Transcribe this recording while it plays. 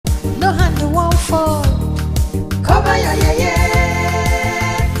no hand won't fall. Cover your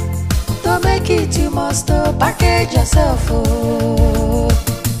yeah. To make it, you must package yourself. Oh.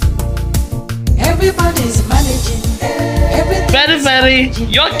 Everybody's managing. Everything's very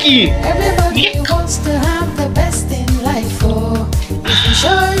yucky. Everybody wants to have the best in life. Oh. If you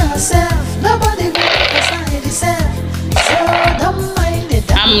show yourself, nobody will decide itself. So don't mind it.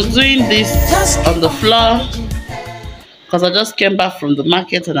 I'm doing this on the floor because I just came back from the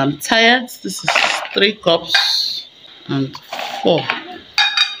market and I'm tired. This is 3 cups and 4.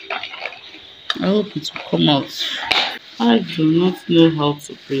 I hope it will come out. I do not know how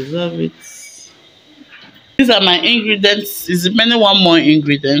to preserve it. These are my ingredients. Is many one more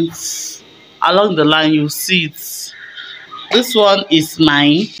ingredients. Along the line you'll see it. This one is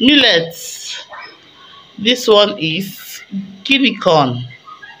my millet. This one is guinea corn.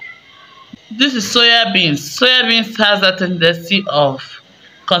 This is soya beans. Soya beans has a tendency of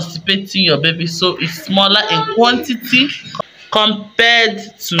constipating your baby, so it's smaller in quantity compared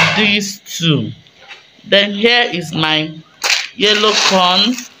to these two. Then here is my yellow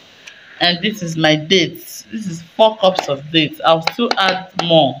corn, and this is my dates. This is 4 cups of dates. I'll still add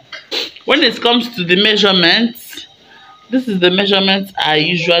more. When it comes to the measurements, this is the measurement I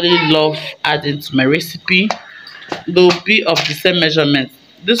usually love adding to my recipe. They will be of the same measurement.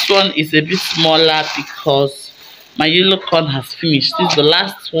 This one is a bit smaller because my yellow corn has finished. This is the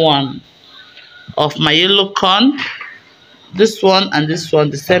last one of my yellow corn. This one and this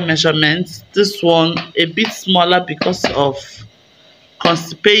one the same measurement. This one a bit smaller because of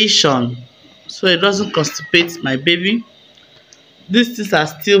constipation, so it doesn't constipate my baby. These things are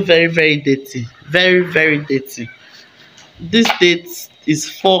still very dirty, very dirty. This date is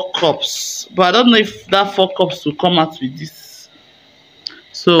 4 cups, but I don't know if that 4 cups will come out with this,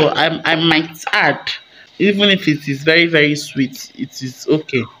 so I might add, even if it is very sweet, it is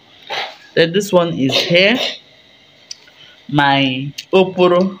okay. Then this one is here, my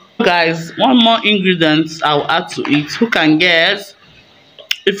oporo. Guys, one more ingredient I'll add to it. Who can guess?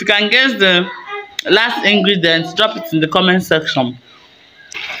 If you can guess the last ingredient, drop it in the comment section.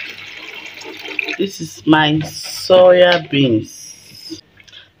 This is my soya beans.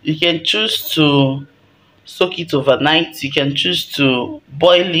 You can choose to soak it overnight. You can choose to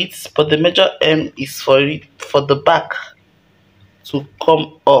boil it, but the major aim is for the back to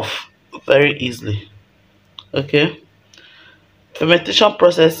come off very easily. Okay. Fermentation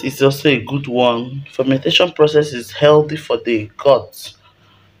process is also a good one. Fermentation process is healthy for the gut.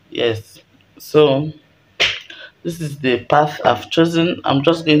 Yes. So this is the path I've chosen. I'm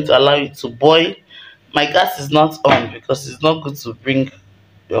just going to allow it to boil. My gas is not on because it's not good to bring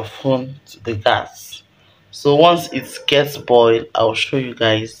your phone to the gas. So once it gets boiled, I'll show you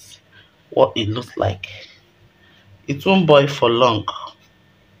guys what it looks like. It won't boil for long.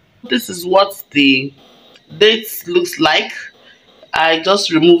 This is what the dates looks like. I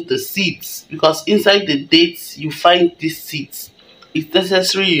just removed the seeds because inside the dates you find these seeds. It's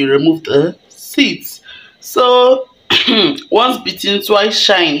necessary you remove the seeds. So once bitten, twice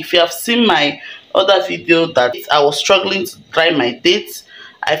shine. If you have seen my other video that I was struggling to dry my dates,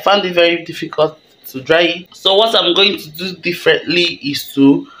 I found it very difficult to dry it. So what I'm going to do differently is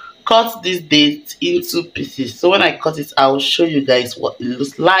to cut this date into pieces. So when I cut it, I'll show you guys what it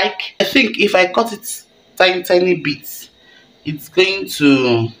looks like. I think if I cut it tiny bits, it's going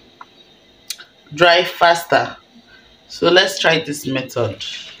to dry faster. So let's try this method.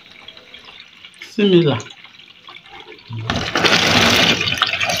 Similar.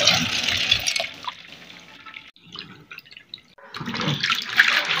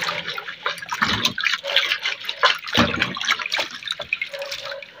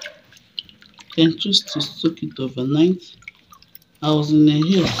 You can choose to soak it overnight. I was in a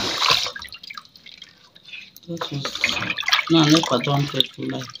hill. That was now never done for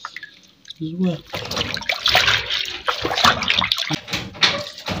light as well.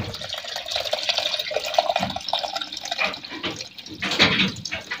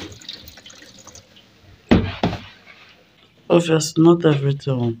 Obviously, not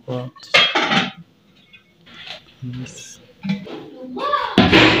everything will go out. Yes.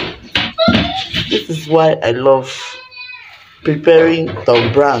 This is why I love preparing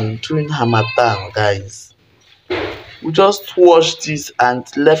tombrown during Harmattan, guys. We just washed this and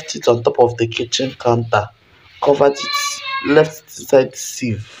left it on top of the kitchen counter, covered it, left it inside the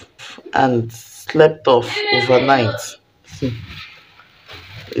sieve, and slept off overnight. See,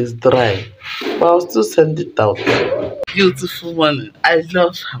 it's dry, but I'll still send it out. Beautiful one. I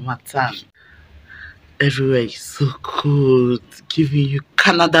love Harmattan. Everywhere is so cold, giving you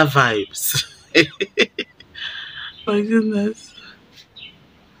Canada vibes. My goodness.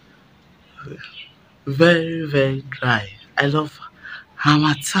 very, very dry. I love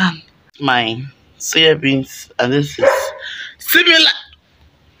Hamatan. My soya beans, and this is similar,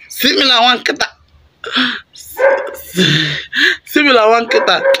 similar one kata, similar one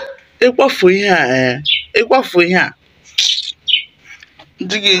kata. Ekwafu ihe a, ekwafu ihe a.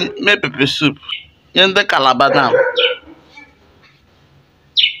 Ndị gị mee pepper soup. Nye ndị Calabar now.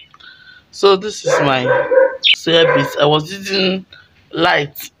 So this is my soya beans. I was using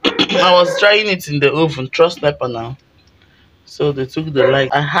light. I was drying it in the oven. Trust Nepa now. So they took the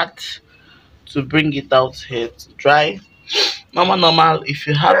light. I had to bring it out here to dry. Normal. If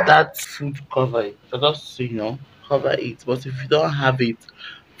you have that food, cover it. Just cover it. But if you don't have it,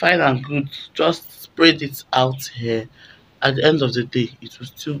 fine and good. Just spread it out here. At the end of the day, it will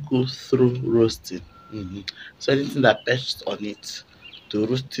still go through roasting. So anything that perched on it, the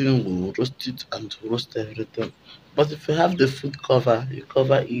roasting will roast it and roast everything. But if you have the food cover, you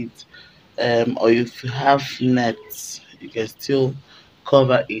cover it. Or if you have nets, you can still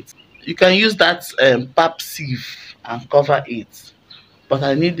cover it. You can use that pap sieve and cover it. But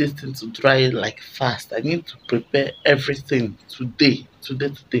I need this thing to dry like fast. I need to prepare everything today.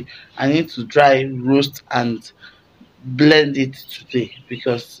 I need to dry, roast, and blend it today,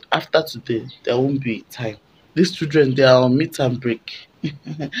 because after today there won't be time. These children, they are on meat and break.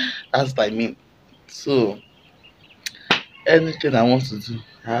 That's what I mean. So anything I want to do,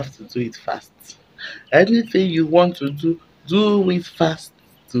 I have to do it fast. Anything you want to do it fast,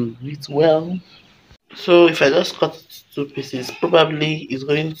 do it well. So if I just cut it to 2 pieces, probably it's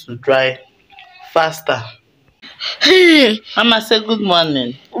going to dry faster. Hey, Mama, say good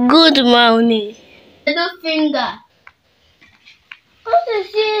morning. good morning. Little finger. What is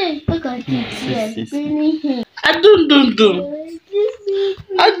it? Look at it. I don't.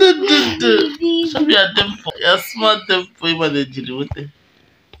 Some of your dimple, your small dimple, you want to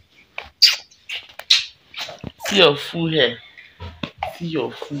see your full hair.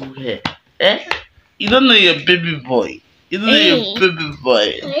 Eh? You don't know your baby boy. You don't know your baby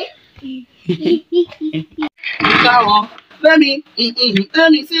boy. Let me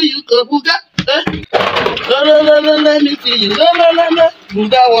see you go booga. No, let me see you. No.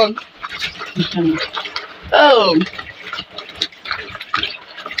 Booga one. Oh.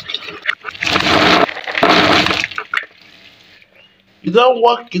 You don't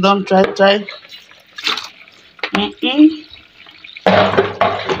walk, you don't try. You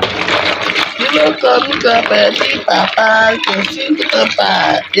don't come to baby papa to sing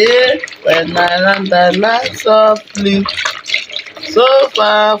papa. When I land the light softly, so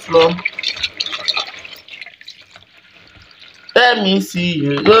far from. Let me see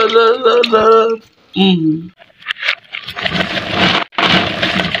you. Lo.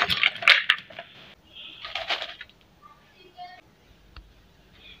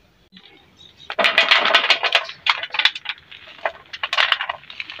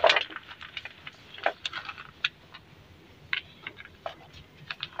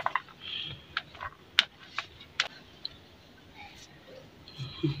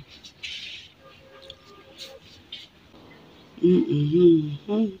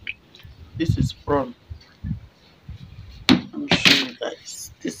 This is prawn. Let me show you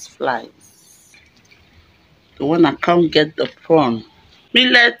guys. This flies. The one I can't get the prawn.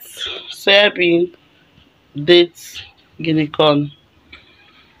 Millet, soybean, dates, guinea corn.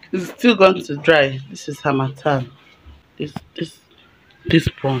 It's still going to dry. This is Hamatan. These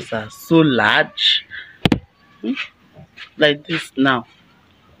prawns are so large. Like this now.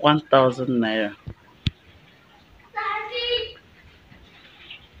 1,000 naira.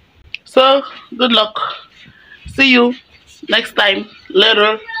 So good luck. See you next time.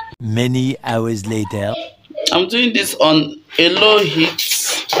 Later. Many hours later. I'm doing this on a low heat.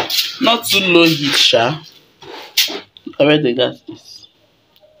 Not too low heat, sha. Already got this.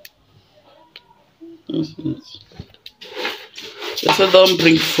 They said don't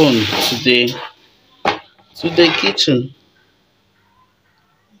bring phone today to the kitchen.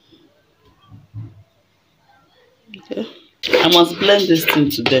 Okay. I must blend this thing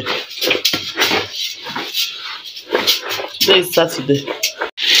today. Today is Saturday.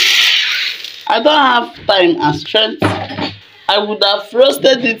 I don't have time and strength. I would have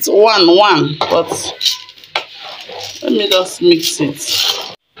roasted it one, but let me just mix it.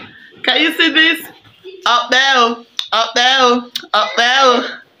 Can you see this? Up there.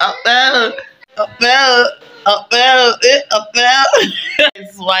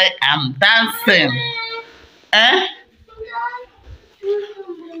 That's why I'm dancing.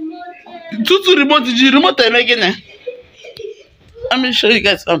 Tutu remote, did you remote again? Let me show you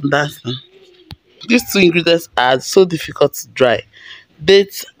guys how I'm dancing. These two ingredients are so difficult to dry.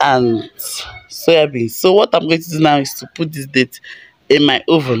 dates and soya beans. So what I'm going to do now is to put this date in my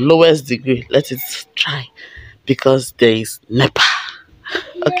oven, lowest degree, let it dry because there is NEPA.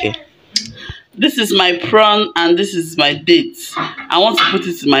 Okay, this is my prawn and this is my date. I want to put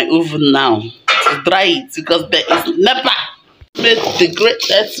it in my oven now to dry it because there is NEPA. Made the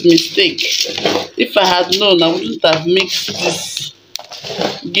greatest mistake. If I had known, I wouldn't have mixed this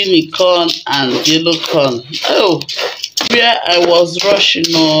guinea corn and yellow corn. Oh, where I was rushing,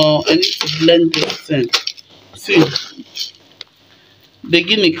 I need to blend this thing. See, the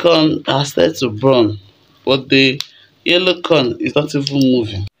guinea corn has started to brown, but the yellow corn is not even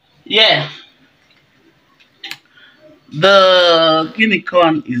moving. Yeah, the guinea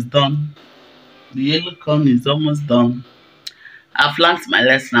corn is done. The yellow corn is almost done. I've learned my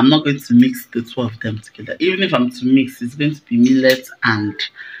lesson. I'm not going to mix the two of them together. Even if I'm to mix, it's going to be millet and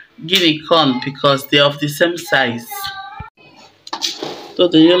guinea corn because they're of the same size. So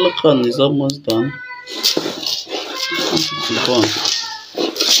the yellow corn is almost done.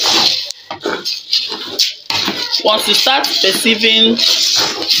 Once you start perceiving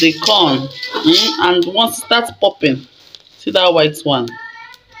the corn, and once it starts popping, see that white one,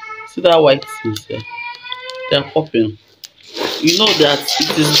 see that white things there, they are popping, you know that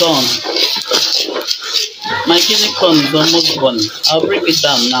it is done. My guinea corn is almost done. I'll bring it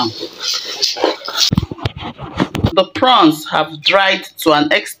down now. The prawns have dried to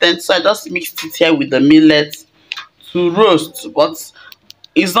an extent, so I just mixed it here with the millet to roast, but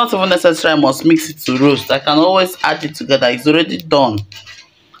it's not even necessary I must mix it to roast. I can always add it together. It's already done.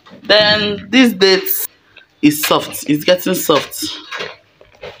 Then this date is soft. It's getting soft.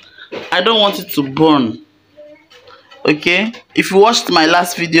 I don't want it to burn. Okay, if you watched my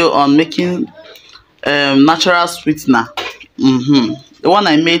last video on making natural sweetener, the one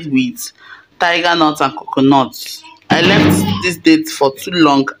I made with tiger nuts and coconuts, I left this date for too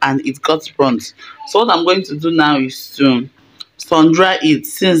long and it got burnt. So what I'm going to do now is to sun dry it.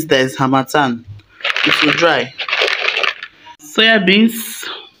 Since there is harmattan, it will dry. Soya beans,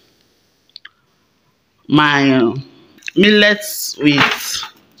 my millets with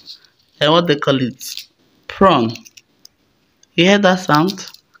what they call it, prawn. You hear that sound?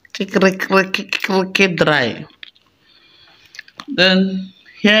 Dry. Then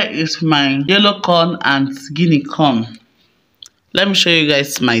here is my yellow corn and guinea corn. Let me show you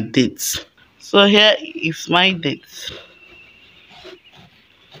guys my dates. So here is my dates.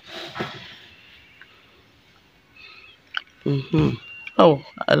 Oh,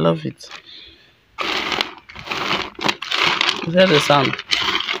 I love it. You hear the sound?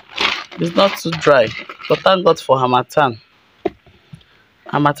 It's not too dry, but thank God for harmattan.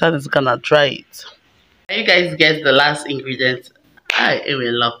 Harmattan is gonna dry it. Can you guys guess the last ingredient? I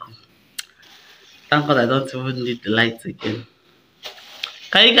will lock. Thank God I don't even need the lights again.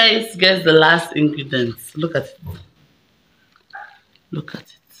 Can you guys guess the last ingredient? Look at it. Look at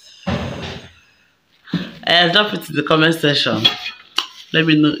it. Drop it in the comment section. Let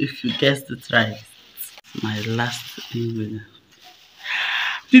me know if you guessed it right. My last ingredient.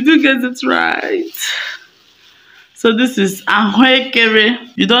 Did you get it right? So this is ahokere.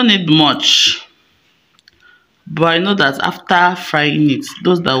 You don't need much. But I know that after frying it,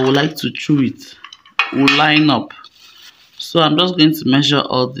 those that would like to chew it will line up. So I'm just going to measure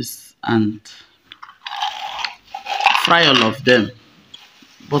all this and fry all of them.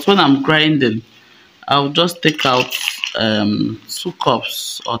 But when I'm grinding, I'll just take out 2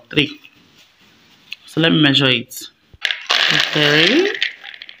 cups or 3. So let me measure it. Okay,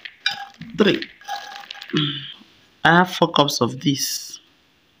 3. I have 4 cups of this.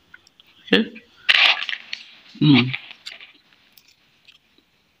 Okay.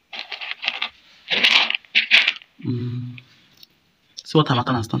 See what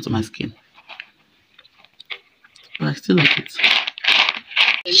harmattan has done to my skin. But I still like it.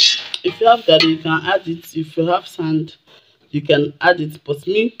 If you have garlic, you can add it. If you have sand, you can add it. But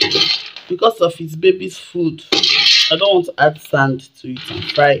me, because of its baby's food, I don't want to add sand to it and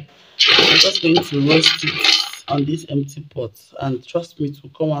fry. I'm just going to roast it on this empty pot, and trust me, it will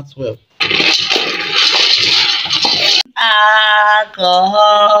come out well.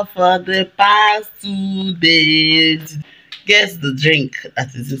 Alcohol for the past 2 days. Guess the drink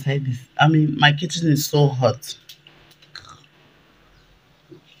that is inside this. I mean, my kitchen is so hot.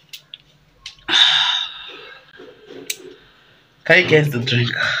 Can you guess the drink?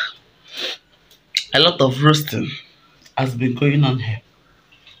 A lot of roasting has been going on here.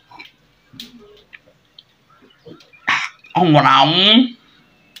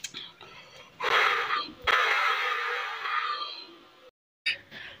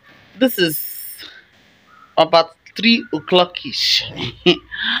 This is about 3 o'clock ish.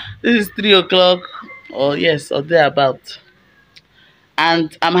 This is 3 o'clock, or yes, or thereabout.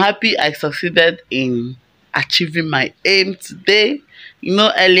 And I'm happy I succeeded in achieving my aim today. You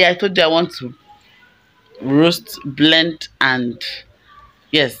know, earlier I told you I want to roast, blend, and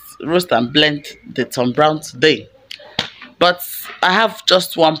yes, roast and blend the Tom Brown today. But I have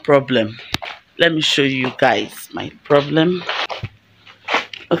just one problem. Let me show you guys my problem.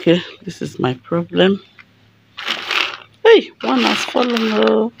 Okay, this is my problem. Hey, one has fallen.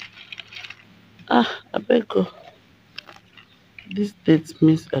 Oh. I beg you. This date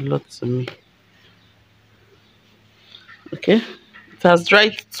means a lot to me. Okay, it has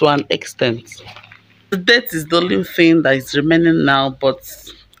dried to an extent. The date is the only thing that is remaining now, but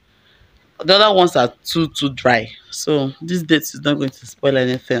the other ones are too dry. So this date is not going to spoil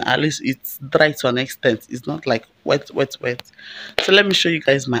anything. At least it's dry to an extent. It's not like wet. So let me show you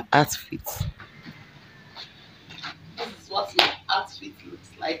guys my outfit. This is what my outfit looks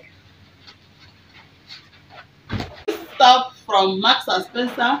like. Stuff from Max and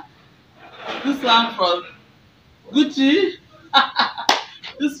Spencer. This one from Gucci.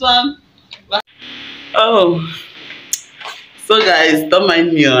 This one. Oh, so guys, don't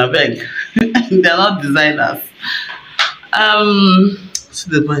mind me, I beg. They're not designers. See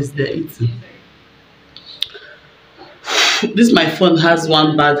the boys, they're eating. This my phone has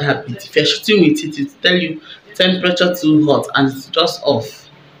one bad habit. If you're shooting with it, it tell you temperature too hot and it's just off.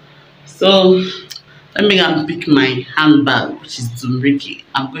 So let me go and pick my handbag, which is Dumriki.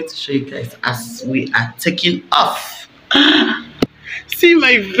 I'm going to show you guys as we are taking off. See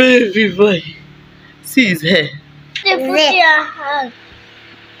my baby boy. See his hair. Put your hand.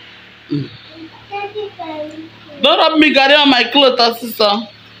 Don't help me carry on my clothes, sister.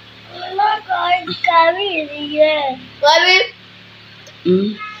 I'm not going to carry it yet. Mommy?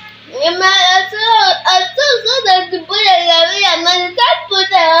 I saw that to put it away and man, can't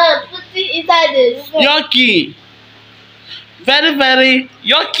put it inside this. Yucky. Very, very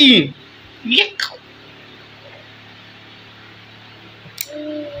yucky. Yuck.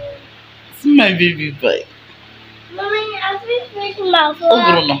 See my baby boy. Mommy, I finished my food.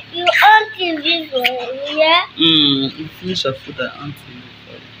 Oh, Bruno. You auntie this one, yeah? You finish your food and auntie.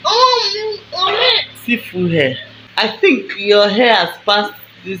 Mommy. See full hair. I think your hair has passed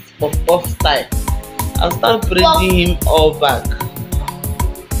this puff style. I'll start braiding him all back.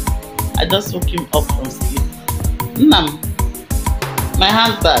 I just woke him up from sleep. My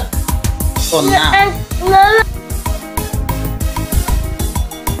handbag for now.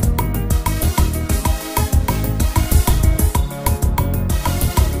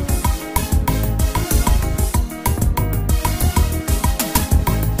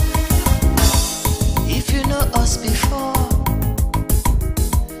 If you know us before,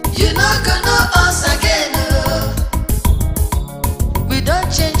 you not gonna know us again. Oh. We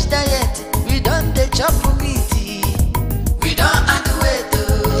don't change diet, we don't dey chop meat, we don't add weight. Oh.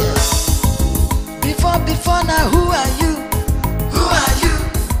 Before now, who are you? Who are you?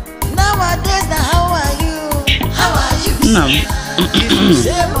 Nowadays now, how are you? How are you? No. If you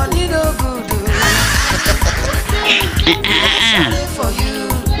say money no good, sorry for you.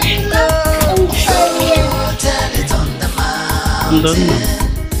 Tell it on the mountain.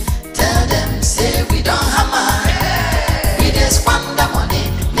 Tell them say we don't hammer. We just squander money.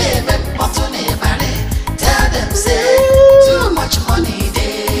 Never bottle nobody. Tell them say too much money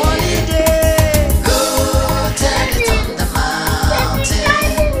day. Go tell it on the mountain.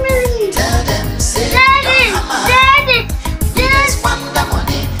 Tell them say we don't hammer. We just squander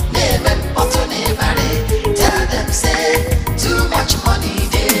money. Never bottle nobody. Tell them say too much money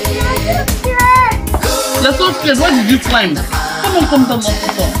day. Let's go play. Why did you climb? Come down,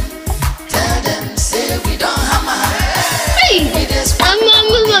 officer. Tell them say we don't hammer. Hey! I'm not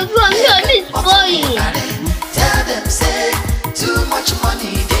going to spoil. Tell them say too much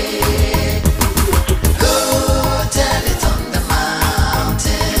money day. Go tell it on the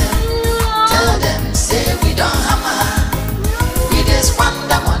mountain. Tell them say we don't hammer. We just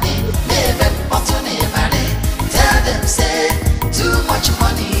squander money. Never bottle nobody. Tell them say too much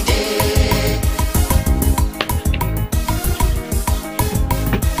money day.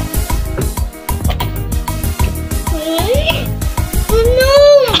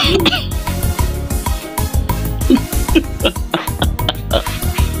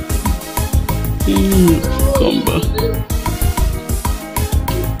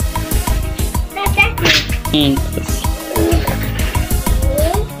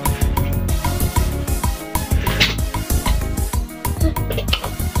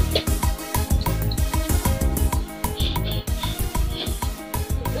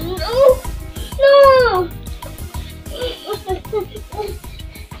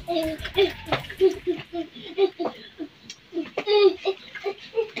 No.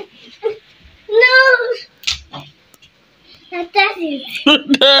 That's it.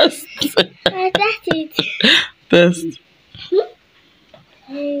 Test. That's it. Test.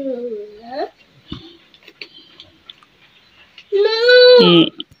 No.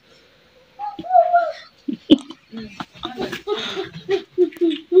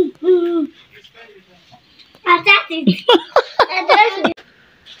 That's it. That's it.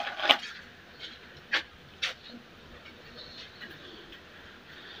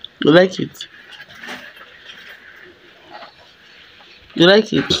 You like it? You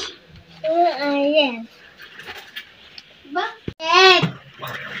like it? Yes.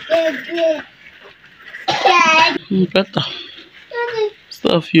 Better.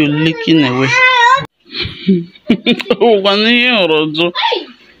 Stuff you licking away. One year or so.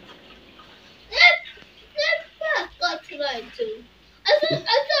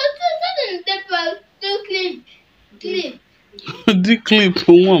 The clip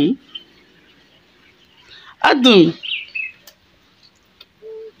one. Adam.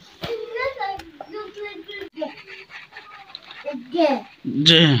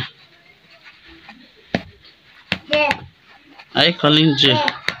 J. I calling J.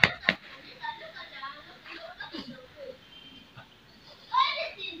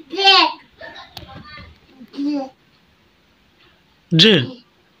 J.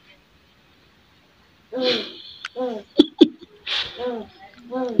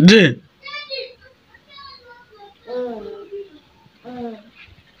 J.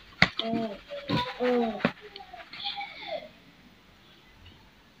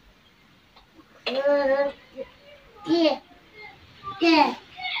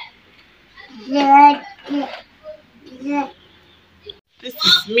 This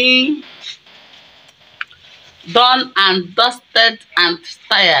is me, done and dusted and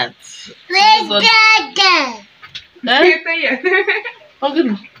tired.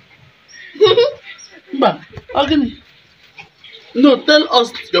 Ogini. Ogini. No, tell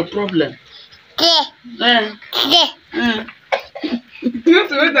us your problem.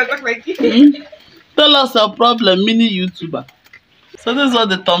 Tell us your problem, mini YouTuber. So this is what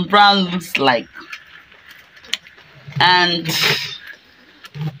the Tom Brown looks like. And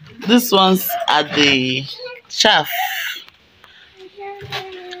these ones are the chaff.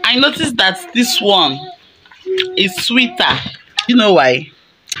 I noticed that this one is sweeter. You know why?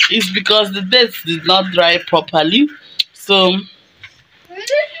 It's because the dates did not dry properly. So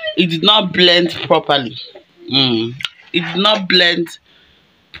it did not blend properly. It did not blend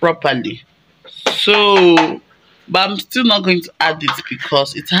properly. So, but I'm still not going to add it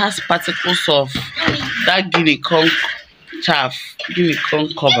because it has particles of that guinea corn chaff, guinea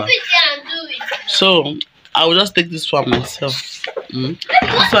corn cover. So I will just take this one myself.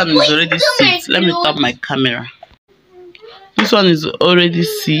 This one is already sieved. Let me tap my camera. This one is already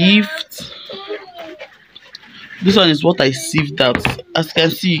sieved. This one is what I sieved out. As you can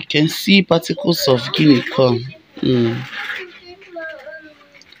see, you can see particles of guinea corn.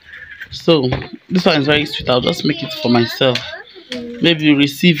 So this one is very sweet. I'll just make it for myself. Maybe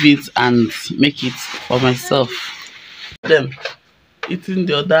receive it and make it for myself. Then eating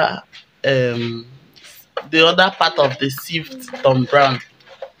the other part of the sieved Tom Brown.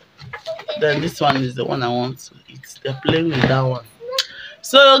 Then this one is the one I want to eat. They're playing with that one.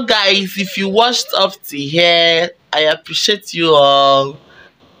 So guys, if you watched up to here, I appreciate you all.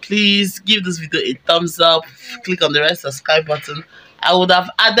 Please give this video a thumbs up. Click on the red subscribe button. I would have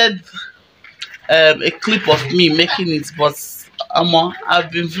added a clip of me making it, but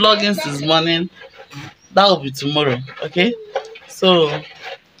I've been vlogging since morning. That will be tomorrow, okay? So,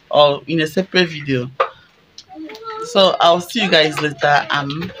 or in a separate video. So I'll see you guys later.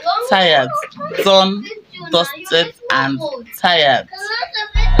 I'm tired, done, dusted, and tired.